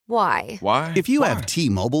Why? Why? If you have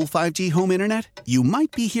T-Mobile 5G home internet, you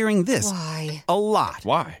might be hearing this Why? a lot.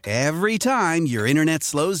 Why? Every time your internet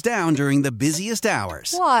slows down during the busiest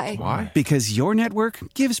hours. Why? Why? Because your network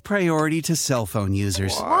gives priority to cell phone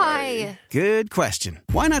users. Why? Good question.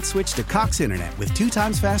 Why not switch to Cox Internet with 2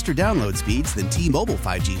 times faster download speeds than T-Mobile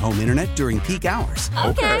 5G home internet during peak hours?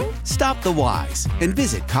 Okay. Stop the whys and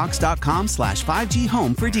visit cox.com/5G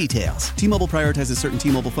home for details. T-Mobile prioritizes certain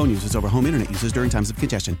T-Mobile phone users over home internet users during times of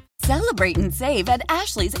congestion. Celebrate and save at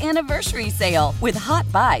Ashley's Anniversary Sale. With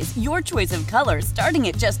Hot Buys, your choice of colors starting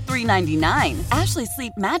at just $3.99. Ashley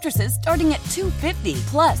Sleep mattresses starting at $2.50.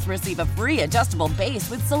 Plus, receive a free adjustable base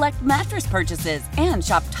with select mattress purchases. And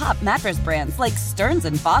shop top mattress brands like Stearns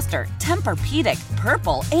 & Foster, Tempur-Pedic,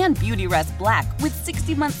 Purple, and Beautyrest Black with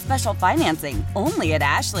 60-month special financing. Only at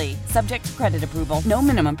Ashley. Subject to credit approval. No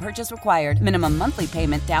minimum purchase required. Minimum monthly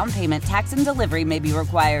payment, down payment, tax, and delivery may be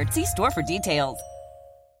required. See store for details.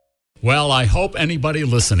 Well, I hope anybody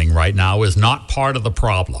listening right now is not part of the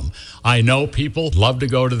problem. I know people love to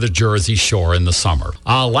go to the Jersey Shore in the summer.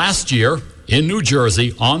 Last year, in New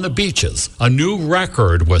Jersey, on the beaches, a new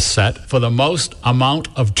record was set for the most amount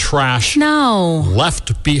of trash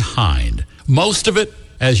left behind. Most of it,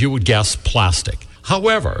 as you would guess, plastic.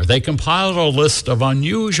 However, they compiled a list of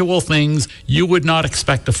unusual things you would not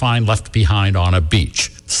expect to find left behind on a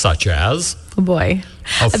beach, such as... Oh, boy.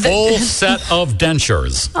 A full set of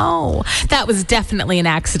dentures. Oh, that was definitely an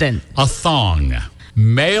accident. A thong.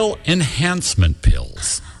 Male enhancement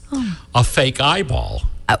pills. A fake eyeball.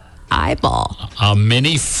 Eyeball. A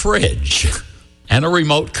mini fridge. And a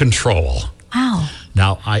remote control. Wow.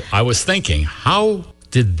 Now, I was thinking, how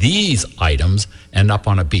did these items end up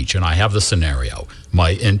on a beach? And I have the scenario. My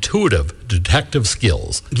intuitive detective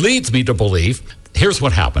skills leads me to believe... Here's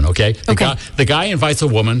what happened, okay? The guy invites a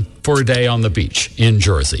woman for a day on the beach in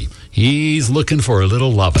Jersey. He's looking for a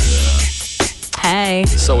little loving. Hey.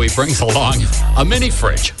 So he brings along a mini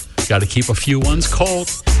fridge. Got to keep a few ones cold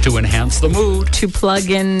to enhance the mood. To plug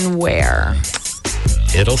in where?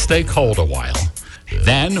 It'll stay cold a while.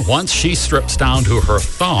 Then, once she strips down to her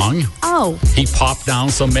thong, he popped down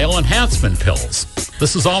some male enhancement pills.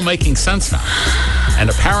 This is all making sense now. And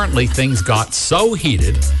apparently things got so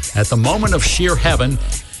heated, at the moment of sheer heaven,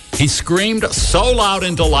 he screamed so loud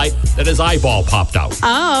in delight that his eyeball popped out.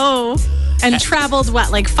 Oh. And traveled,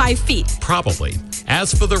 like 5 feet? Probably.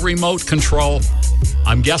 As for the remote control,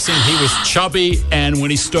 I'm guessing he was chubby, and when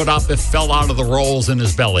he stood up, it fell out of the rolls in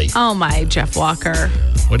his belly. Oh, my, Jeff Walker.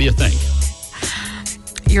 What do you think?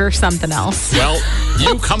 You're something else. Well,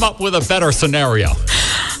 you come up with a better scenario.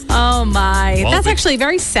 Oh, my. That's actually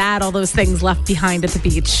very sad, all those things left behind at the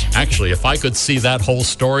beach. Actually, if I could see that whole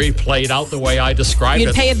story played out the way I described it...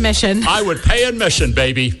 You'd pay admission. I would pay admission,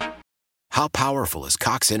 baby. How powerful is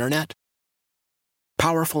Cox Internet?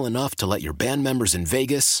 Powerful enough to let your band members in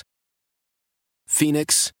Vegas,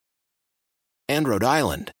 Phoenix, and Rhode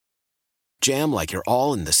Island jam like you're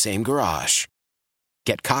all in the same garage.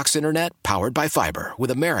 Get Cox Internet powered by fiber with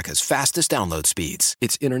America's fastest download speeds.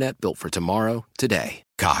 It's internet built for tomorrow, today.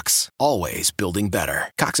 Cox, always building better.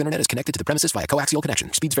 Cox Internet is connected to the premises via coaxial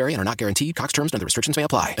connection. Speeds vary and are not guaranteed. Cox terms and other restrictions may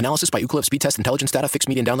apply. Analysis by Ookla Speed Test Intelligence Data. Fixed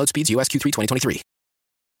median download speeds. US Q3 2023.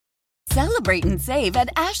 Celebrate and save at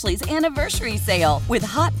Ashley's Anniversary Sale. With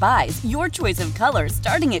Hot Buys, your choice of colors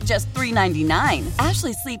starting at just $3.99.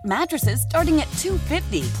 Ashley Sleep mattresses starting at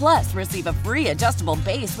 $2.50. Plus, receive a free adjustable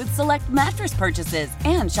base with select mattress purchases.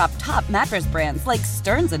 And shop top mattress brands like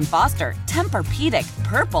Stearns & Foster, Tempur-Pedic,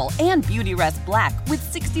 Purple, and Beautyrest Black with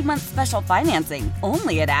 60-month special financing.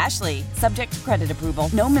 Only at Ashley. Subject to credit approval.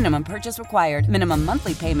 No minimum purchase required. Minimum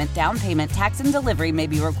monthly payment, down payment, tax, and delivery may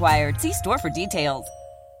be required. See store for details.